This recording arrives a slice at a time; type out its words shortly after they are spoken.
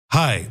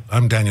Hi,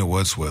 I'm Daniel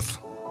Wordsworth.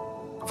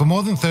 For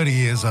more than 30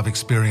 years, I've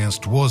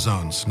experienced war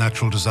zones,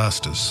 natural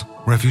disasters,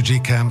 refugee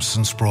camps,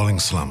 and sprawling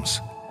slums.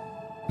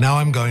 Now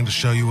I'm going to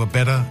show you a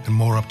better and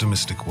more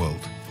optimistic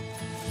world.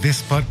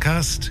 This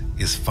podcast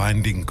is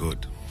Finding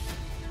Good.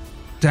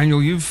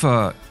 Daniel, you've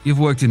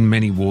worked in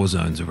many war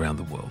zones around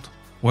the world.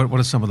 What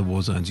are some of the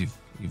war zones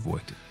you've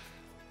worked in?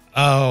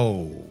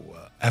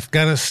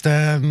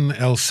 Afghanistan,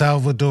 El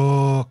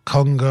Salvador,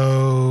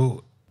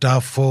 Congo,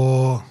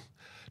 Darfur,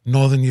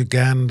 Northern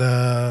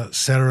Uganda,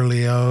 Sierra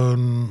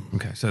Leone.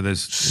 Okay, so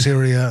there's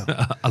Syria.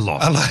 a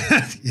lot.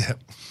 Yeah.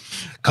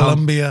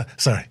 Colombia.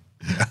 Sorry.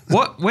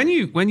 What when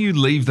you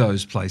leave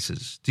those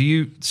places, do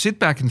you sit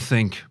back and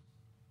think,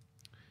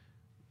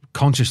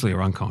 consciously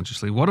or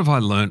unconsciously, what have I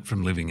learnt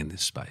from living in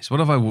this space? What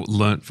have I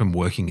learnt from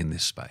working in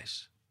this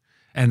space?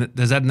 And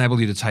does that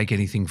enable you to take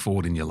anything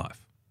forward in your life?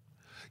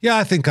 Yeah,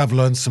 I think I've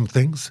learned some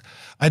things.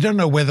 I don't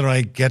know whether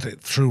I get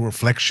it through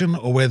reflection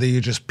or whether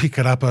you just pick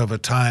it up over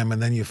time and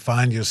then you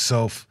find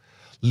yourself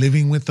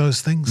living with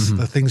those things,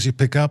 the things you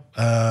pick up.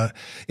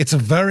 It's a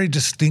very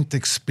distinct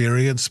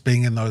experience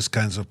being in those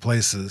kinds of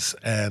places,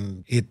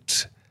 and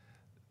it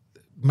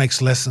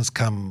makes lessons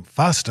come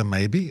faster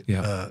maybe.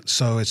 Yeah.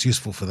 So it's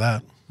useful for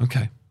that.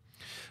 Okay.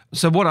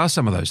 So what are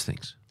some of those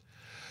things?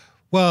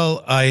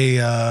 Well,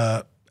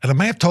 and I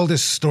may have told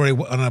this story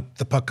on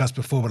the podcast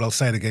before, but I'll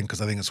say it again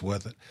because I think it's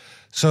worth it.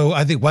 So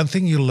I think one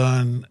thing you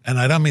learn, and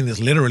I don't mean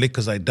this literally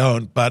because I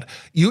don't, but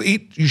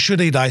you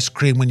should eat ice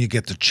cream when you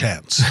get the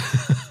chance.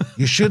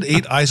 You should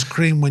eat ice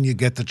cream when you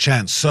get the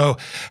chance. So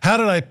how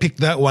did I pick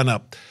that one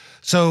up?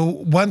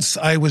 So once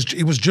it was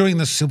during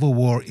the civil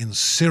war in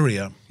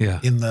Syria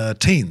in the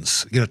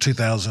teens,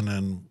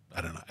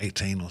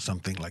 2018 or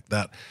something like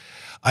that.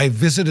 I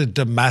visited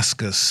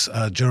Damascus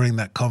during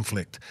that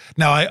conflict.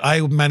 Now,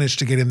 I managed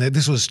to get in there.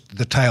 This was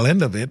the tail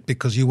end of it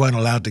because you weren't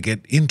allowed to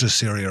get into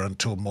Syria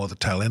until more the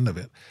tail end of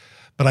it.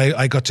 But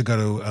I got to go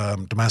to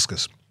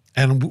Damascus.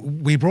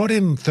 And we brought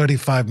in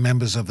 35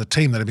 members of the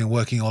team that had been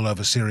working all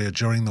over Syria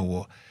during the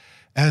war.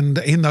 And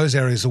in those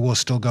areas, the war's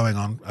still going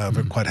on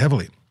quite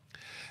heavily.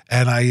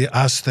 And I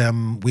asked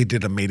them, we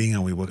did a meeting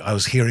and I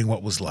was hearing what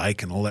it was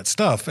like and all that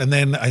stuff. And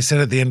then I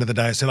said at the end of the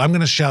day, I'm going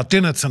to shout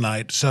dinner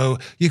tonight so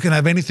you can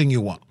have anything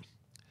you want.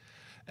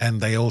 And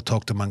they all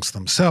talked amongst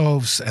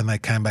themselves and they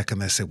came back and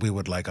they said, we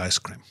would like ice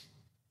cream.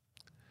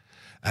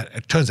 And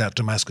it turns out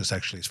Damascus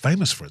actually is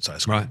famous for its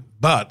ice cream. Right.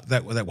 But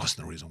that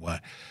wasn't the reason why.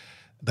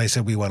 They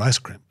said, we want ice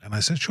cream. And I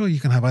said, sure, you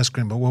can have ice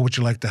cream, but what would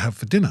you like to have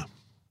for dinner?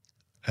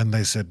 And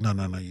they said, no,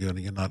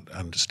 you're not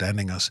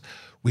understanding us.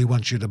 We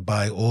want you to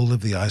buy all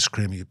of the ice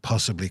cream you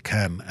possibly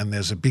can. And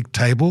there's a big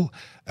table,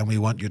 and we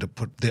want you to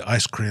put the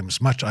ice cream, as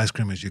much ice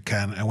cream as you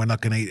can, and we're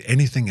not going to eat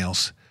anything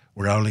else.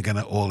 We're only going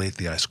to all eat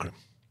the ice cream.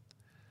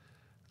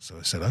 So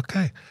I said,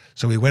 okay.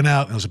 So we went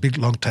out, and it was a big,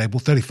 long table,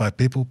 35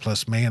 people,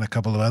 plus me and a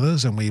couple of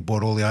others, and we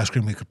bought all the ice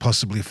cream we could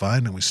possibly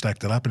find, and we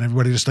stacked it up, and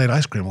everybody just ate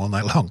ice cream all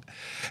night long.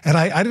 And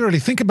I didn't really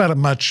think about it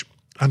much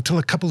until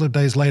a couple of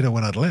days later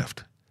when I'd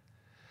left.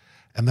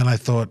 And then I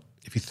thought,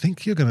 if you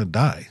think you're going to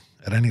die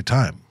at any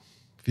time,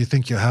 if you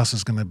think your house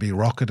is going to be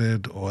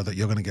rocketed or that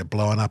you're going to get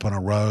blown up on a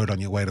road on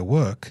your way to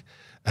work,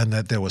 and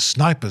that there were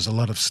snipers, a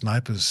lot of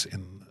snipers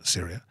in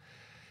Syria,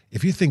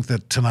 if you think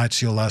that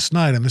tonight's your last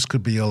night and this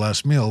could be your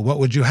last meal, what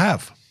would you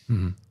have?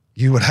 Mm-hmm.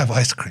 You would have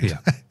ice cream. Yeah.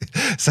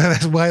 So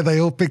that's why they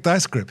all picked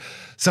ice cream.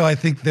 So I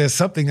think there's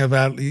something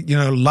about,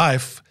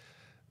 life,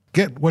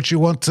 get what you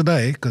want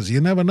today because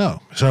you never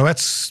know. So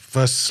that's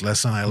first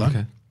lesson I learned.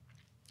 Okay.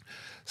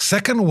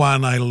 Second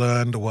one I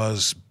learned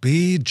was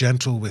be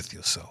gentle with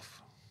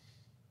yourself.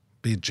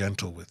 Be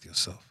gentle with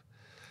yourself.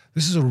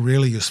 This is a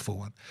really useful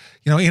one.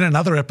 In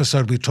another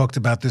episode, we talked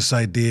about this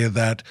idea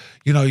that,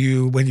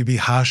 when you be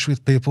harsh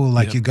with people,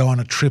 like you go on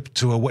a trip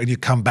and you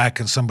come back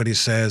and somebody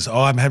says,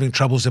 oh, I'm having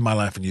troubles in my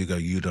life. And you go,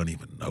 you don't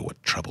even know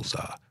what troubles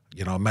are.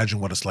 Imagine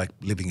what it's like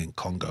living in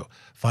Congo.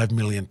 5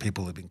 million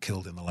people have been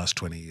killed in the last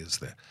 20 years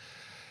there.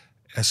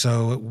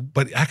 So,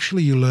 but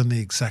actually you learn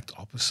the exact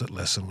opposite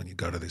lesson when you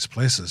go to these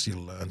places. You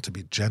learn to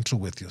be gentle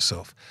with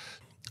yourself.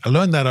 I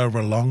learned that over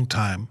a long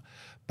time,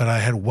 but I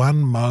had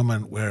one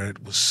moment where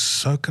it was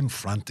so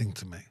confronting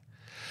to me.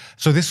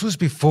 So this was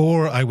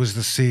before I was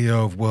the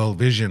CEO of World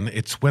Vision.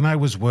 It's when I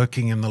was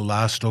working in the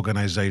last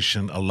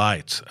organization,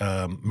 ALIGHT,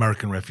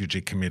 American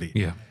Refugee Committee.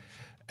 Yeah.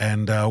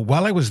 And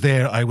while I was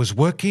there, I was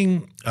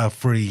working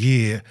for a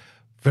year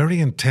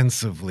very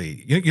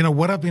intensively.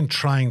 What I've been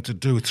trying to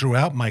do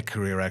throughout my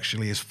career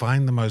actually is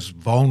find the most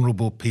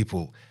vulnerable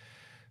people,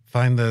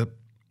 find the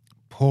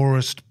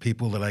poorest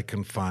people that I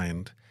can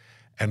find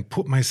and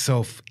put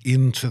myself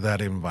into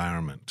that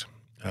environment.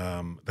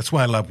 That's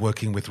why I love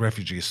working with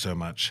refugees so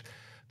much.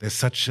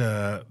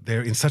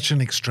 They're in such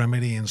an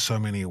extremity in so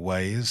many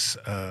ways,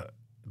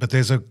 but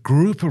there's a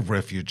group of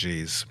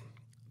refugees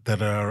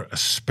that are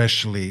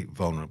especially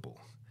vulnerable.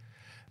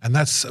 And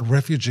that's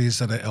refugees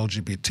that are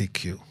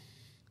LGBTQ.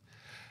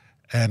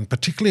 And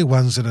particularly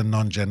ones that are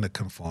non-gender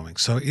conforming.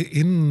 So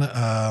in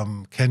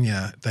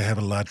Kenya, they have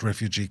a large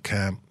refugee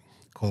camp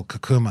called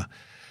Kakuma.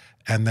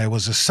 And there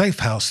was a safe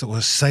house that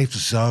was safe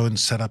zone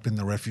set up in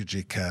the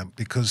refugee camp,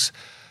 because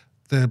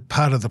the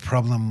part of the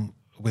problem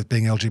with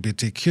being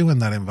LGBTQ in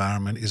that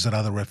environment is that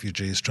other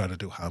refugees try to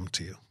do harm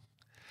to you.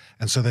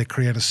 And so they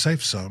create a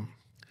safe zone,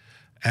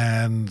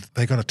 and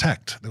they got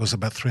attacked. There was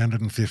about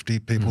 350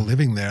 people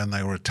living there, and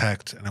they were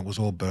attacked, and it was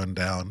all burned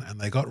down,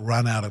 and they got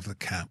run out of the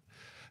camp.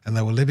 And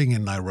they were living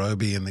in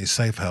Nairobi in these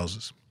safe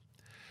houses.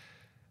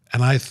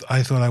 And I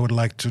thought I would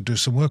like to do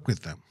some work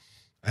with them.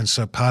 And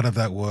so part of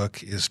that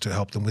work is to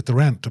help them with the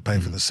rent, to pay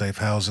for the safe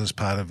houses.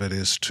 Part of it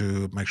is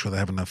to make sure they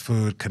have enough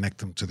food, connect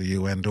them to the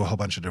UN, do a whole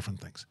bunch of different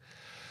things.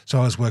 So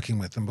I was working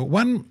with them. But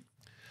one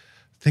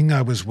thing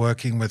I was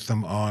working with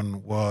them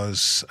on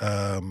was,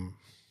 and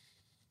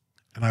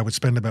I would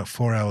spend about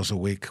 4 hours a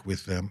week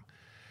with them,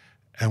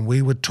 and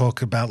we would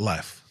talk about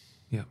life.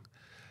 Yeah.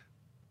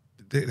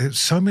 There's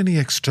so many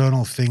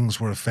external things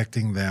were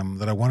affecting them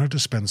that I wanted to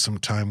spend some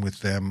time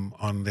with them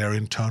on their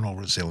internal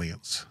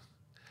resilience.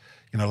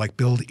 Like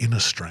build inner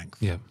strength.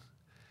 Yeah.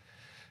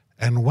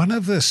 And one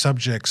of the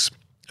subjects,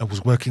 I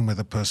was working with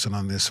a person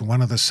on this, and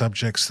one of the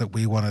subjects that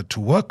we wanted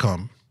to work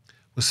on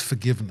was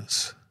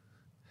forgiveness.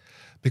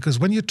 Because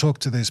when you talk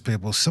to these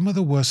people, some of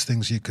the worst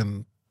things you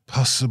can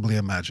possibly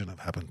imagine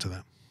have happened to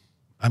them.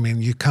 I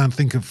mean, you can't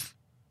think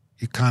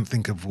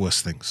of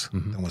worse things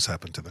than what's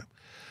happened to them.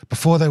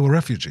 Before they were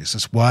refugees,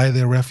 that's why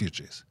they're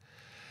refugees.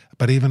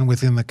 But even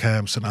within the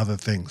camps and other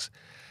things,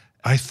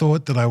 I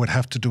thought that I would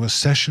have to do a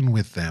session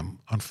with them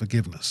on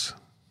forgiveness.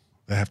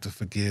 They have to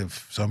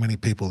forgive so many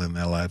people in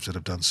their lives that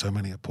have done so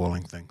many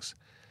appalling things.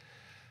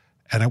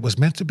 And it was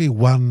meant to be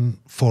 1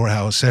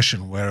 4-hour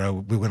session where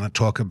we were going to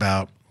talk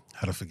about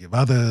how to forgive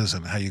others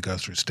and how you go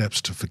through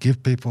steps to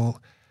forgive people.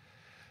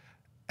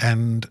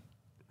 And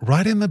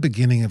right in the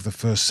beginning of the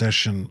first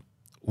session,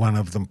 one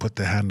of them put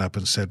their hand up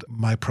and said,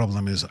 my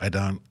problem is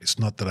it's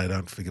not that I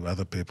don't forgive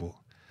other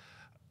people.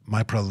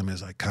 My problem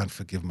is I can't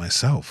forgive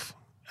myself.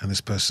 And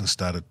this person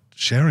started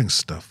sharing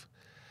stuff.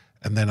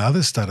 And then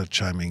others started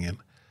chiming in.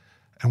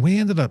 And we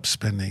ended up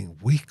spending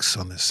weeks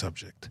on this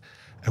subject.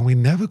 And we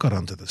never got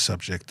onto the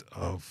subject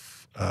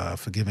of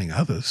forgiving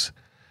others.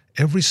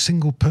 Every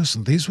single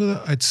person, these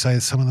were, I'd say,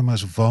 some of the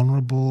most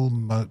vulnerable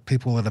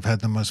people that have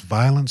had the most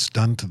violence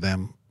done to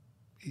them,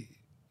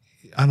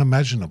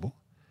 unimaginable.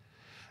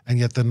 And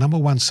yet the number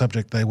one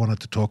subject they wanted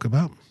to talk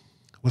about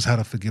was how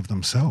to forgive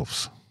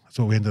themselves. That's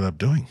what we ended up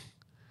doing.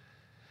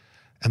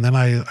 And then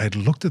I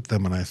looked at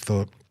them and I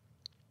thought,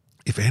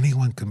 if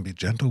anyone can be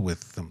gentle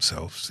with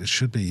themselves, it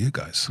should be you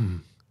guys.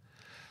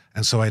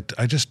 And so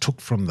I just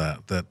took from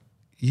that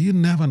you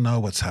never know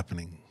what's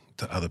happening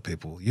to other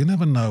people. You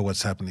never know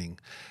what's happening.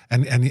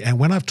 And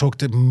when I've talked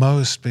to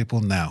most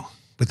people now,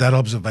 with that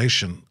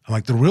observation,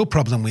 like the real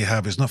problem we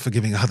have is not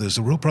forgiving others.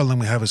 The real problem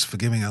we have is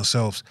forgiving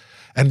ourselves.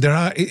 And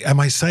am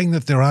I saying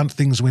that there aren't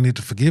things we need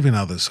to forgive in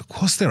others? Of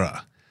course there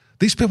are.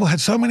 These people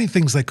had so many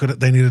things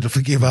they needed to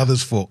forgive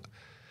others for.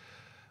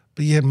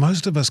 But yet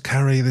most of us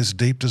carry this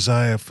deep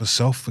desire for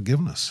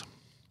self-forgiveness.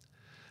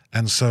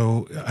 And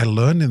so I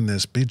learned in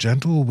this, be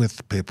gentle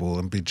with people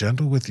and be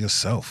gentle with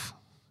yourself.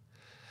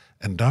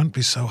 And don't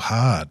be so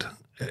hard.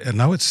 I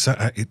know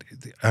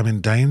I'm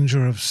in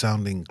danger of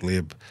sounding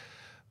glib,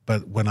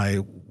 but when I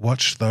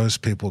watched those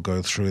people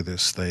go through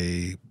this,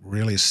 they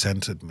really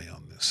centered me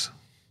on this.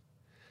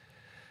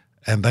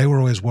 And they were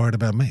always worried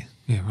about me.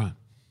 Yeah,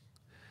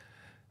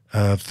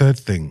 right. Third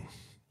thing,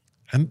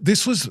 and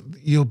this was,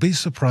 you'll be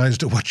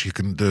surprised at what you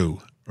can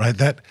do, right?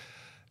 That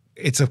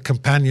it's a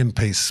companion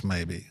piece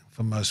maybe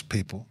for most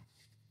people.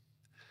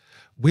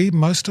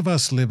 Most of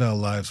us live our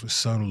lives with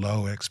so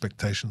low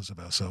expectations of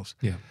ourselves.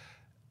 Yeah.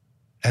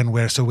 And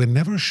we're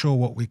never sure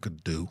what we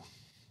could do.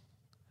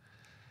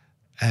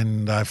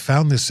 And I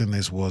found this in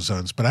these war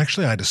zones, but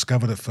actually I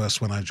discovered it first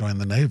when I joined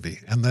the Navy.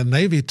 And the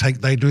Navy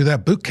they do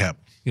that boot camp.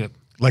 Yep.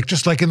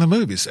 Just like in the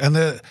movies. And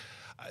the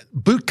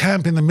boot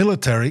camp in the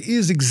military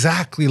is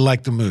exactly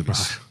like the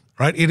movies,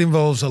 right? It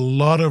involves a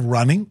lot of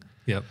running.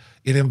 Yep.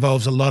 It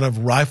involves a lot of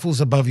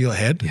rifles above your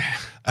head. Yeah.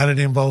 And it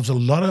involves a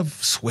lot of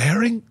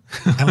swearing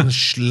and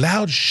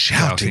loud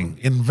shouting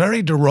in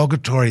very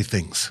derogatory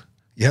things.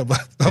 Yeah,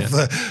 of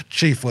the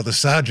chief or the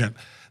sergeant.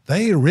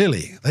 They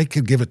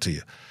could give it to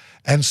you.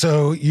 And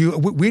so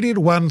we did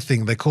one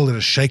thing, they call it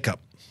a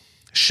shake-up.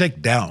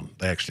 Shake-down,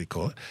 they actually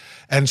call it.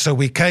 And so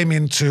we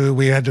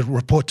had to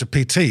report to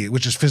PT,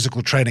 which is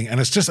physical training. And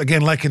it's just,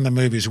 again, like in the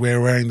movies,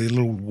 we're wearing the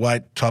little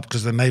white top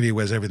because the Navy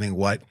wears everything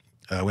white.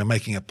 We're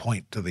making a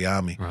point to the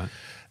Army. Right.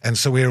 And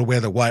so we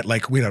wear the white,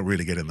 we don't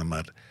really get in the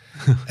mud.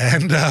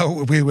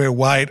 And we wear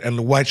white and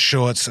the white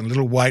shorts and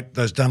little white,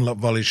 those Dunlop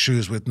volley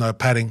shoes with no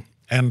padding.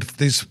 And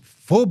these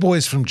 4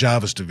 boys from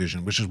Jarvis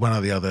Division, which is one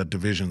of the other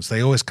divisions,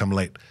 they always come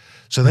late.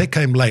 So they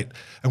came late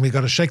and we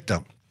got a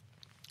shakedown.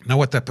 Now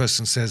what that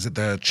person says, that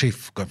the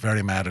chief got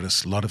very mad at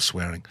us, a lot of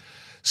swearing,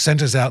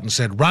 sent us out and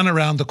said, run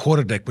around the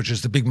quarterdeck, which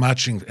is the big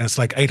marching, and it's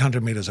like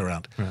 800 meters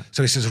around. Right.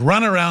 So he says,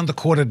 run around the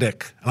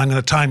quarterdeck and I'm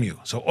going to time you.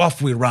 So off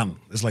we run.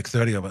 There's like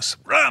 30 of us.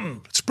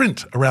 Run,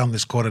 sprint around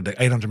this quarterdeck,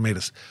 800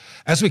 meters.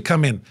 As we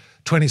come in,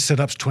 20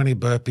 sit-ups, 20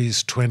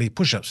 burpees, 20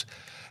 push-ups.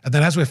 And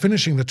then as we're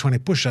finishing the 20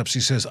 push-ups, he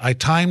says, I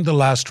timed the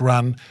last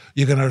run.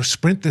 You're going to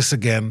sprint this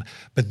again.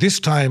 But this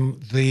time,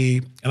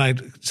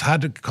 it's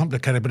hard to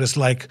complicate it, but it's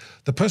like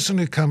the person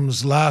who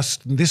comes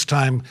last this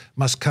time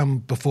must come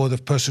before the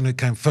person who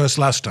came first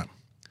last time.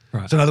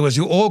 Right. So in other words,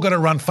 you all got to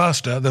run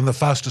faster than the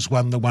fastest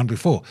one, the one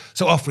before.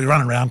 So off we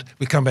run around.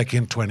 We come back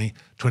in 20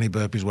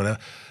 burpees, whatever.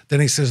 Then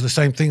he says the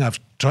same thing. I've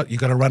taught you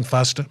got to run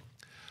faster.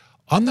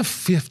 On the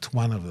fifth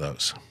one of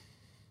those,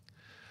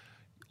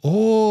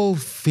 all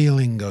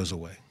feeling goes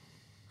away.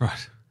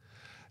 Right.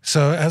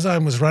 So as I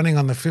was running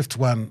on the fifth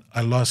one,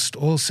 I lost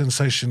all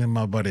sensation in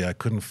my body. I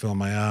couldn't feel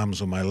my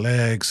arms or my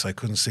legs. I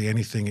couldn't see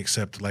anything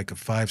except like a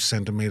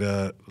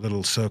 5-centimeter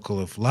little circle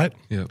of light.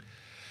 Yeah.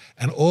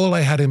 And all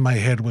I had in my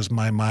head was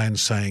my mind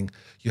saying,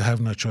 you have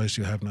no choice,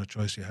 you have no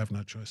choice, you have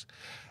no choice.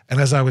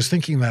 And as I was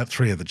thinking that,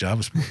 3 of the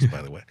Java sports,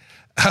 by the way,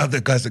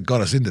 the guys that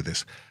got us into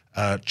this,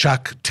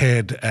 Chuck,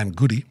 Ted, and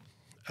Goody,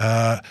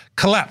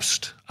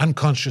 collapsed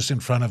unconscious in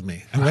front of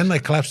me. And when they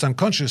collapsed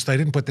unconscious, they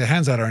didn't put their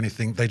hands out or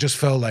anything. They just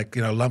fell like,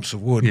 lumps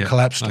of wood,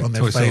 collapsed like on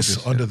their face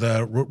soldiers, onto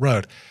the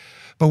road.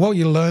 But what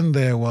you learned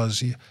there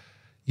was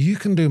you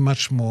can do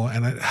much more,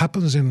 and it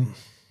happens in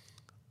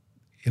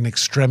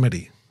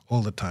extremity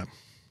all the time.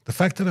 The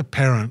fact that a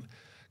parent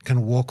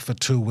can walk for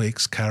 2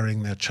 weeks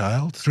carrying their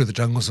child through the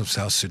jungles of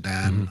South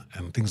Sudan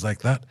and things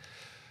like that,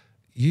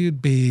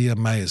 you'd be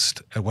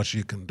amazed at what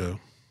you can do.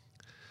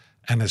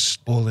 And it's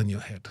all in your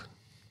head.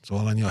 It's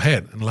all in your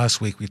head. And last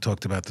week we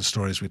talked about the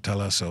stories we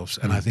tell ourselves.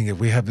 And I think if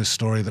we have this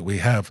story that we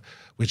have,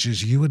 which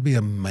is you would be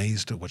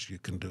amazed at what you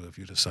can do if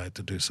you decide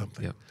to do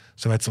something. Yep.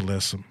 So that's a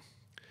lesson.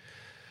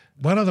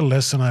 One other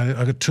lesson, I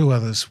got 2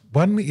 others.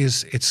 One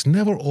is it's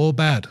never all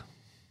bad.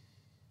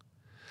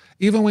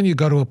 Even when you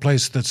go to a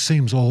place that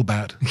seems all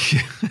bad.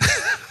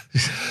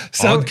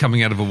 So, odd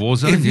coming out of a war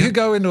zone. If you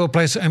go into a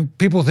place and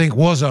people think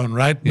war zone,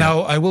 right? Yeah. Now,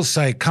 I will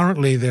say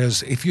currently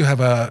if you have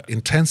a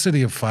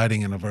intensity of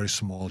fighting in a very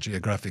small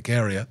geographic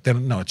area,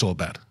 then no, it's all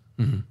bad.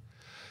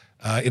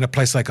 Mm-hmm. In a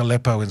place like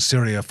Aleppo in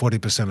Syria,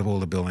 40% of all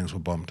the buildings were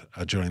bombed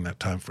during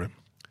that time frame.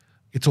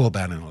 It's all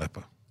bad in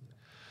Aleppo.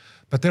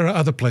 But there are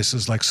other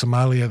places like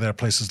Somalia, there are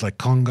places like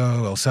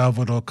Congo, El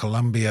Salvador,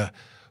 Colombia,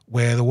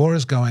 where the war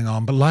is going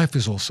on, but life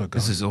is also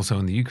going on. This is also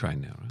in the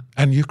Ukraine now, right?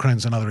 And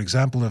Ukraine's another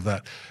example of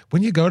that.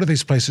 When you go to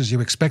these places, you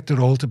expect it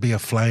all to be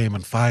aflame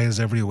and fires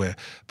everywhere.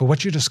 But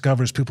what you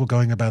discover is people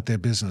going about their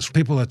business.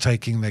 People are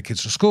taking their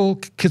kids to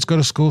school. Kids go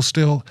to school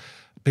still.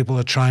 People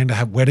are trying to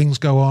have weddings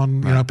go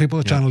on. Right. People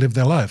are trying to live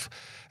their life.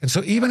 And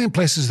so even in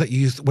places that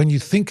when you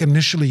think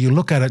initially, you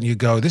look at it and you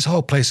go, this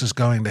whole place is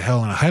going to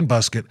hell in a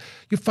handbasket,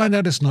 you find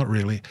out it's not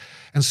really.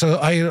 And so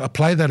I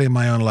apply that in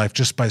my own life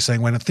just by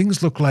saying when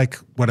things look like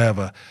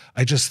whatever,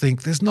 I just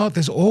think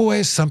there's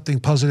always something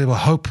positive or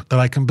hope that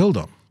I can build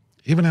on.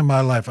 Even in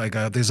my life, I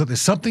go,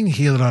 there's something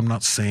here that I'm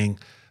not seeing,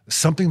 there's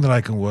something that I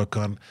can work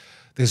on.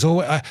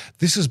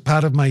 This is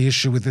part of my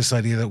issue with this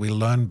idea that we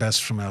learn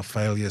best from our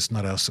failures,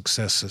 not our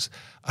successes.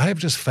 I have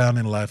just found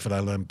in life that I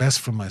learn best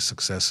from my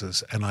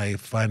successes, and I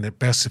find it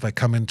best if I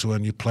come into a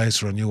new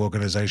place or a new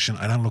organization,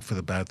 I don't look for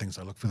the bad things,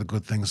 I look for the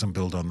good things and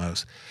build on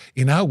those.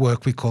 In our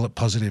work, we call it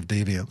positive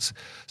deviance.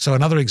 So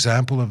another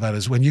example of that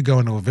is when you go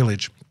into a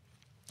village,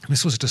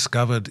 this was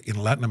discovered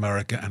in Latin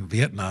America and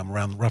Vietnam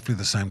around roughly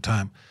the same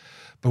time.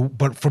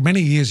 But for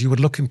many years, you would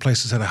look in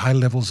places that had high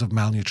levels of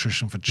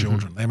malnutrition for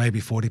children. They may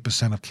be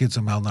 40% of kids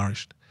are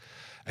malnourished.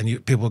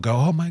 And people go,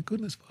 oh my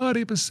goodness,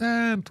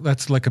 40%.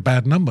 That's like a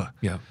bad number.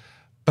 Yeah.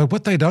 But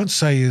what they don't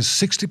say is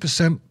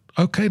 60%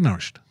 okay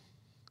nourished.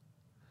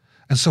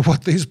 And so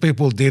what these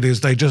people did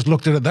is they just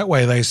looked at it that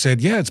way. They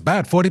said, yeah, it's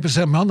bad, 40%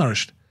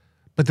 malnourished.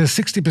 But there's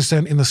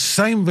 60% in the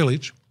same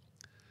village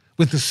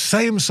with the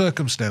same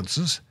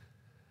circumstances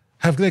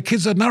have their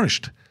kids are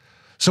nourished.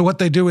 So what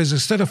they do is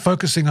instead of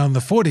focusing on the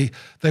 40,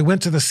 they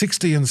went to the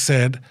 60 and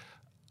said,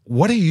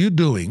 what are you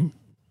doing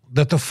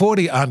that the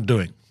 40 aren't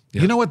doing?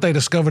 Yeah. You know what they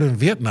discovered in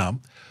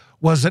Vietnam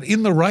was that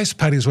in the rice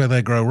paddies where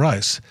they grow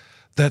rice,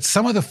 that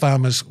some of the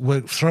farmers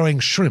were throwing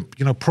shrimp,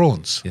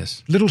 prawns,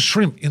 yes, little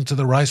shrimp into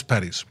the rice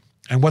paddies.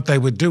 And what they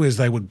would do is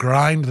they would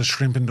grind the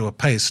shrimp into a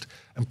paste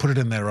and put it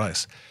in their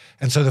rice.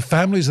 And so the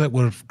families that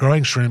were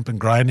growing shrimp and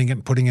grinding it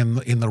and putting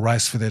it in the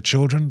rice for their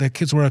children, their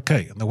kids were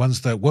okay. And the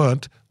ones that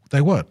weren't,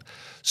 they weren't.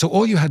 So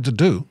all you had to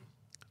do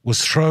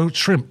was throw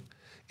shrimp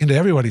into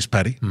everybody's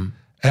paddy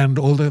and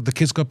all the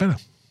kids got better.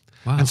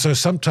 Wow. And so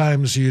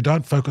sometimes you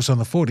don't focus on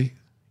the 40,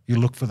 you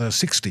look for the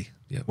 60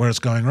 where it's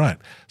going right.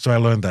 So I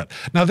learned that.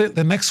 Now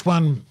the next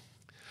one,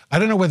 I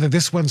don't know whether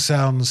this one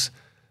sounds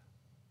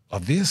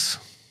obvious,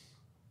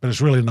 but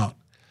it's really not.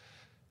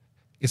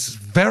 It's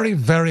very,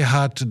 very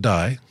hard to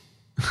die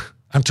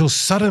until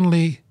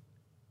suddenly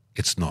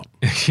it's not.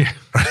 Yeah.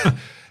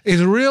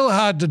 It's real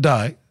hard to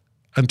die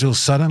until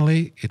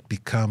suddenly it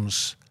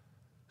becomes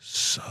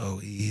so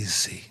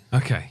easy.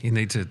 Okay, you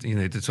need to talk to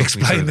me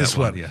Explain through this that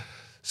one. Yeah.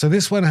 So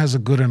this one has a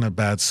good and a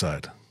bad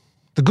side.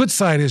 The good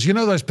side is,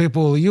 those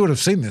people, you would have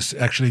seen this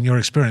actually in your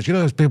experience.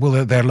 Those people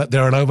that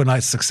they're an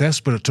overnight success,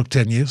 but it took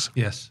 10 years.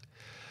 Yes.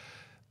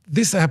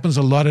 This happens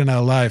a lot in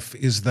our life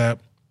is that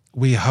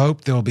we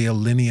hope there'll be a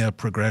linear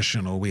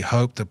progression, or we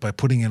hope that by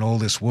putting in all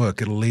this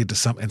work, it'll lead to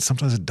something, and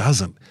sometimes it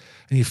doesn't.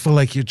 And you feel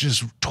like you're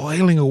just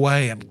toiling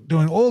away and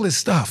doing all this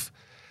stuff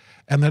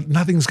and that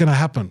nothing's going to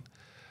happen.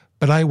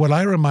 But what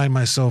I remind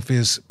myself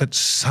is, but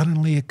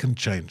suddenly it can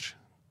change.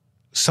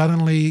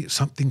 Suddenly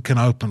something can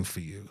open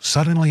for you.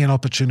 Suddenly an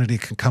opportunity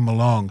can come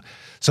along.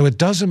 So it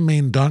doesn't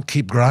mean don't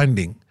keep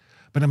grinding,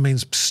 but it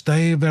means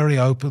stay very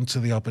open to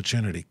the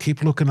opportunity.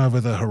 Keep looking over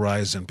the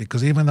horizon,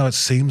 because even though it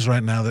seems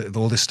right now that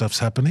all this stuff's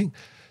happening,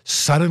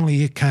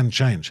 suddenly it can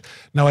change.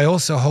 Now, I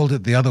also hold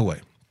it the other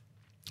way.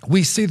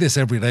 We see this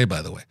every day,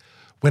 by the way.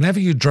 Whenever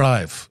you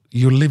drive,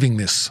 you're living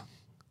this.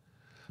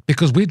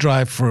 Because we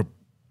drive for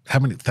how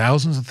many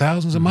thousands and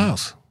thousands of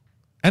miles.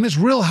 And it's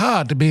real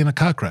hard to be in a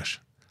car crash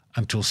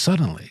until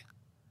suddenly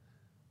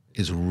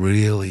it's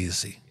real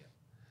easy.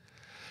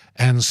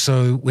 And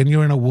so when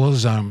you're in a war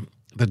zone,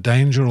 the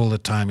danger all the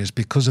time is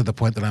because of the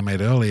point that I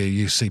made earlier.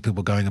 You see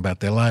people going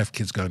about their life,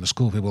 kids going to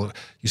school,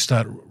 you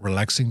start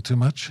relaxing too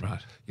much. Right.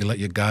 You let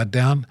your guard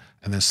down,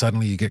 and then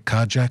suddenly you get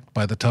carjacked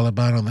by the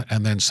Taliban,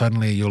 and then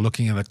suddenly you're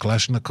looking at a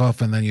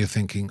Kalashnikov, and then you're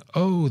thinking,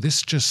 oh,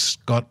 this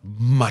just got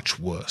much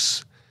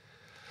worse.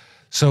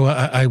 So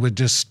I would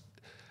just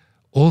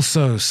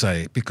also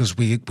say, because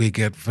we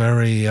get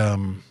very,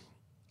 in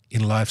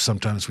life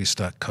sometimes we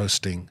start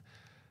coasting,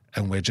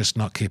 and we're just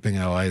not keeping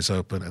our eyes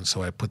open. And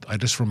so I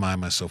just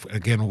remind myself,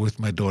 again, with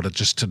my daughter,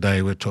 just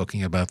today we're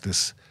talking about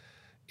this.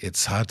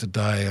 It's hard to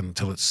die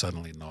until it's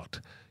suddenly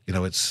not. You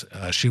know,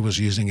 she was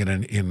using it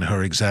in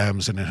her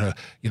exams and in her,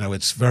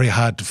 it's very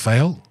hard to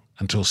fail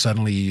until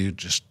suddenly you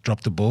just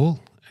drop the ball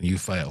and you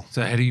fail.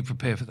 So how do you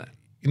prepare for that?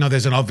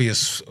 There's an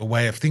obvious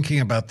way of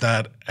thinking about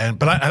that.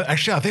 But I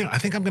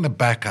think I'm going to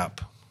back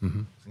up. Mm-hmm.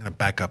 I'm going to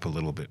back up a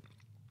little bit.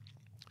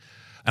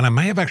 And I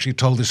may have actually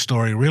told this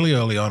story really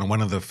early on in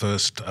one of the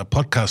first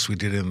podcasts we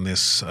did in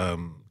this,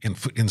 in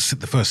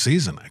the first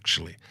season,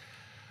 actually.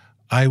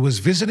 I was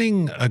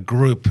visiting a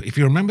group. If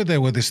you remember,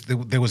 there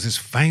was this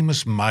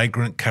famous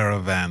migrant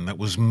caravan that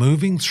was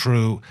moving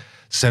through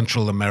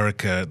Central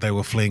America. They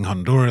were fleeing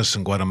Honduras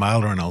and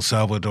Guatemala and El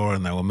Salvador,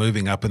 and they were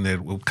moving up, and they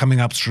were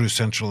coming up through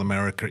Central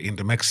America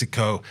into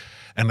Mexico.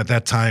 And at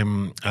that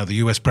time, the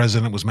U.S.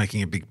 president was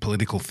making a big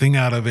political thing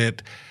out of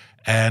it.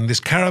 And this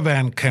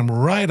caravan came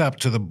right up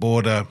to the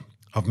border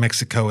of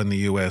Mexico and the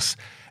U.S.,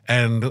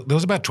 and there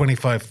was about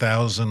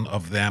 25,000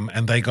 of them,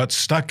 and they got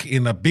stuck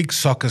in a big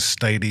soccer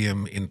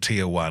stadium in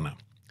Tijuana.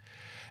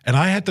 And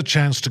I had the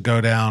chance to go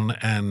down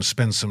and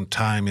spend some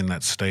time in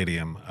that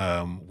stadium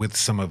with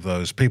some of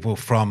those people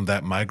from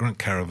that migrant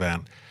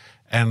caravan.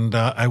 And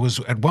I was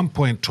at one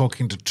point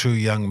talking to two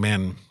young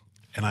men,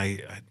 and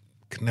I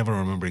can never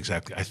remember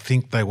exactly. I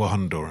think they were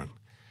Honduran,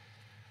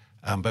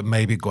 but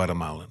maybe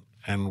Guatemalan.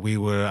 And we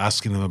were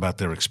asking them about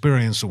their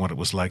experience and what it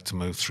was like to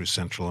move through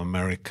Central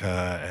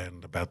America,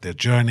 and about their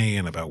journey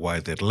and about why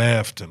they'd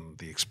left and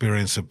the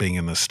experience of being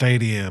in the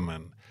stadium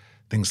and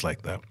things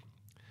like that.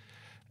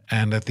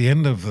 And at the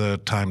end of the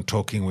time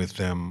talking with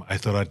them, I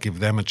thought I'd give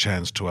them a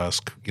chance to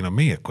ask,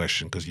 me a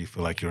question, because you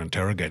feel like you're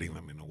interrogating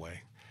them in a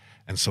way.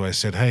 And so I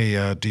said,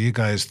 hey, do you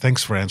guys,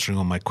 thanks for answering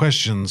all my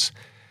questions.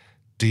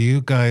 Do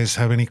you guys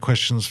have any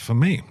questions for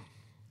me?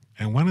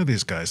 And one of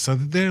these guys, so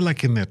they're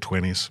like in their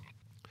 20s.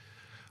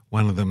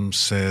 One of them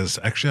says,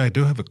 actually, I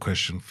do have a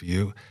question for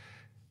you.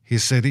 He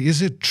said,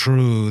 is it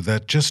true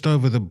that just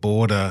over the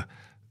border,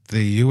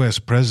 the U.S.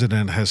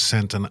 president has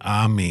sent an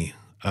army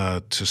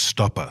to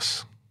stop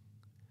us?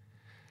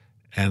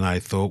 And I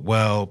thought,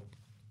 well,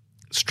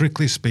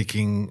 strictly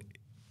speaking,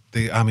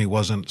 the army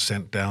wasn't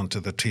sent down to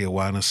the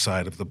Tijuana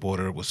side of the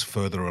border. It was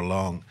further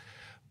along.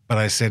 But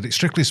I said,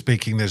 strictly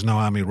speaking, there's no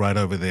army right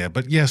over there.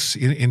 But yes,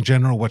 in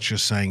general, what you're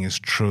saying is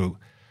true,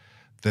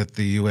 that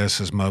the U.S.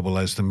 has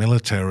mobilized the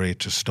military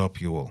to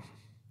stop you all.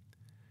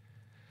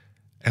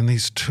 And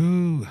these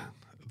two,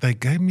 they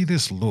gave me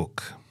this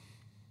look.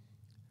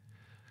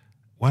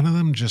 One of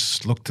them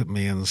just looked at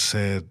me and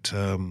said,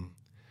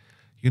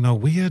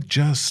 we are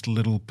just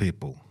little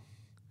people.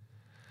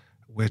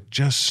 We're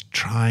just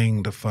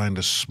trying to find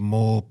a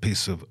small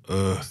piece of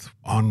earth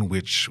on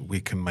which we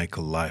can make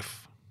a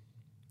life.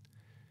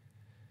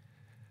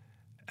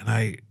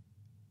 And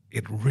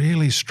it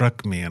really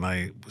struck me, and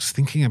I was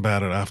thinking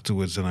about it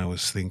afterwards, and I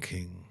was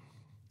thinking,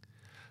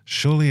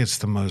 surely it's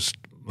the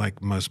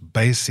most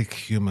basic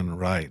human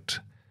right,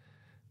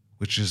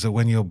 which is that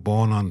when you're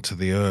born onto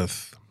the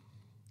earth,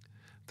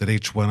 that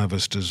each one of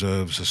us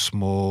deserves a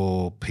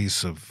small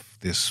piece of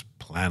this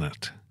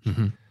planet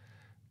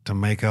to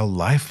make our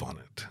life on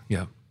it.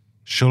 Yeah.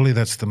 Surely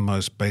that's the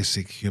most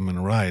basic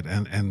human right.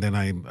 And then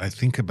I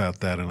think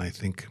about that, and I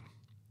think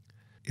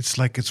it's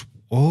like it's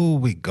all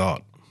we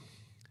got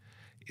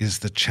is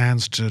the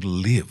chance to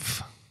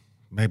live.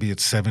 Maybe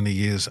it's 70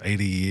 years,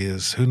 80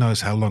 years. Who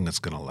knows how long it's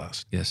going to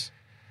last? Yes.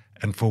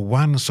 And for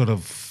one sort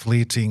of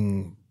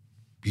fleeting,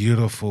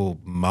 beautiful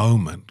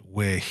moment,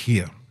 we're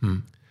here.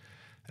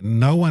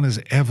 No one has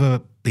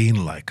ever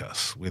been like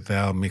us, with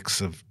our mix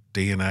of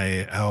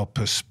DNA, our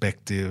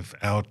perspective,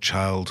 our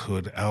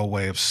childhood, our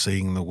way of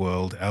seeing the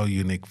world, our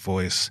unique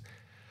voice.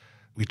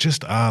 we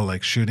just are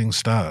like shooting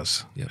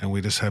stars. Yep. And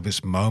we just have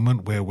this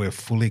moment where we're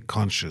fully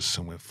conscious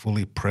and we're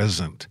fully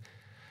present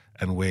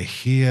and we're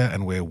here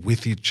and we're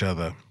with each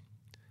other.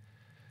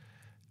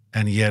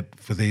 And yet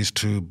for these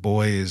two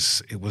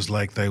boys, it was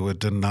like they were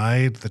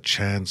denied the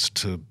chance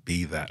to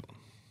be that.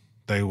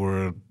 They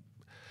were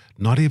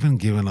not even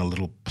given a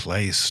little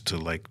place to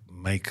like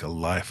make a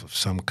life of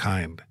some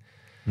kind.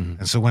 Mm-hmm.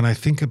 And so when I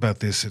think about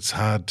this, it's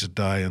hard to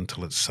die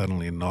until it's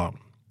suddenly not.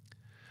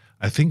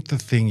 I think the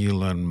thing you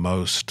learn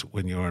most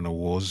when you're in a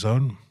war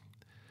zone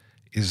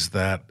is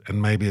that,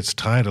 and maybe it's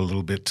tied a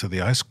little bit to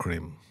the ice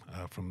cream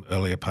from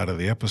earlier part of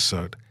the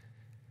episode,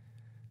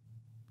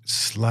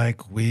 it's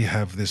like we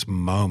have this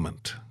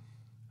moment,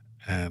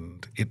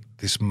 and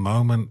this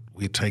moment,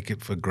 we take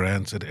it for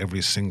granted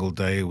every single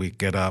day. We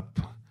get up,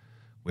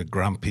 we're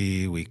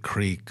grumpy, we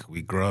creak,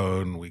 we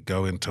groan, we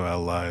go into our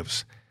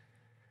lives.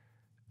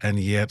 And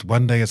yet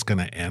one day it's going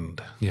to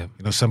end. Yeah.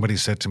 You know, somebody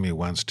said to me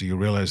once, do you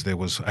realize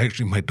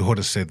actually my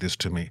daughter said this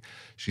to me.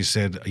 She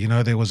said, you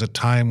know, there was a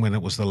time when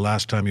it was the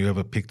last time you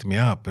ever picked me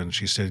up. And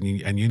she said,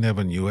 and you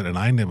never knew it, and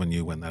I never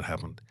knew when that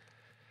happened.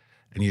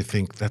 And you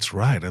think, that's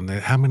right. And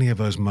how many of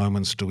those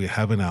moments do we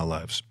have in our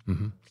lives?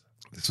 Mm-hmm.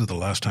 This is the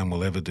last time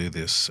we'll ever do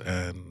this.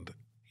 And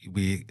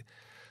we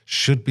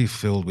should be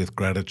filled with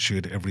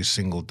gratitude every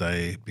single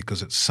day,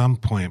 because at some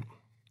point,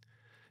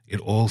 it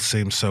all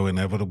seems so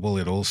inevitable,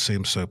 it all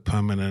seems so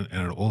permanent,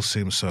 and it all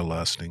seems so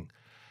lasting.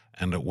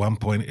 And at one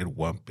point, it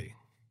won't be.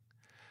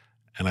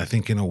 And I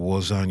think in a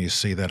war zone, you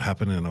see that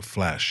happen in a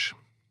flash.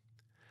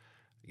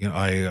 You know,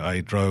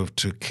 I drove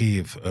to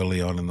Kyiv early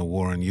on in the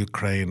war in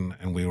Ukraine,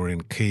 and we were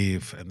in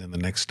Kyiv, and then the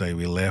next day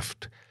we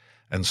left,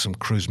 and some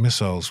cruise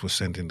missiles were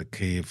sent into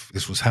Kyiv.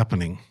 This was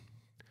happening,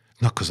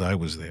 not because I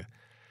was there.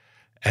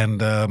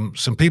 And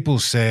some people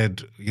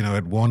said, you know,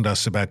 had warned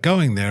us about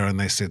going there, and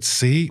they said,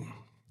 see,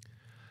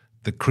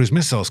 the cruise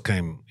missiles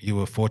came. You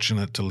were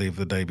fortunate to leave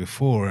the day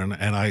before. And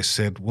I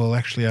said, well,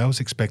 actually, I was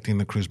expecting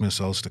the cruise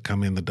missiles to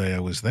come in the day I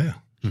was there.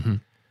 Mm-hmm.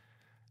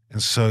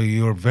 And so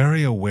you're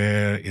very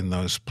aware in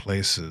those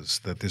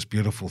places that this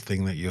beautiful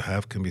thing that you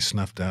have can be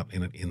snuffed out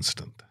in an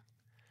instant.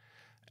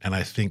 And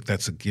I think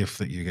that's a gift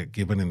that you get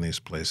given in these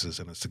places,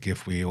 and it's a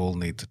gift we all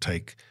need to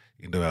take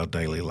into our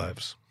daily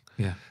lives.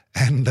 Yeah.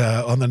 And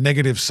on the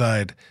negative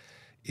side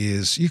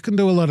is you can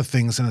do a lot of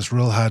things and it's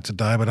real hard to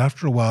die, but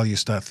after a while you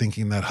start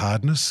thinking that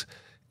hardness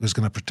is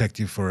going to protect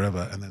you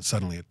forever, and then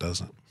suddenly it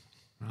doesn't.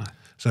 Right.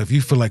 So if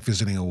you feel like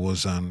visiting a war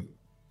zone,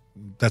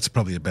 that's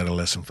probably a better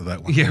lesson for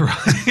that one. Yeah,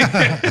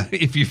 right.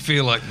 If you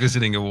feel like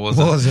visiting a war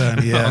zone. War zone,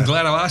 yeah. I'm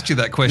glad I asked you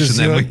that question.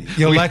 Then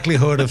your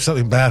likelihood of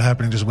something bad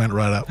happening just went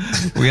right up.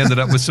 We ended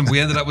up with some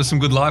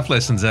good life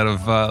lessons out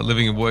of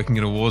living and working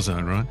in a war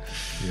zone, right?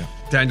 Yeah.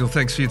 Daniel,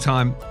 thanks for your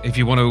time. If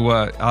you want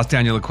to ask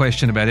Daniel a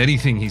question about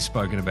anything he's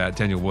spoken about,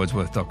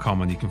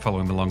 danielwordsworth.com, and you can follow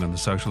him along on the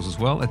socials as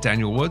well at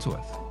Daniel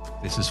Wordsworth.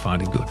 This is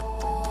Finding Good.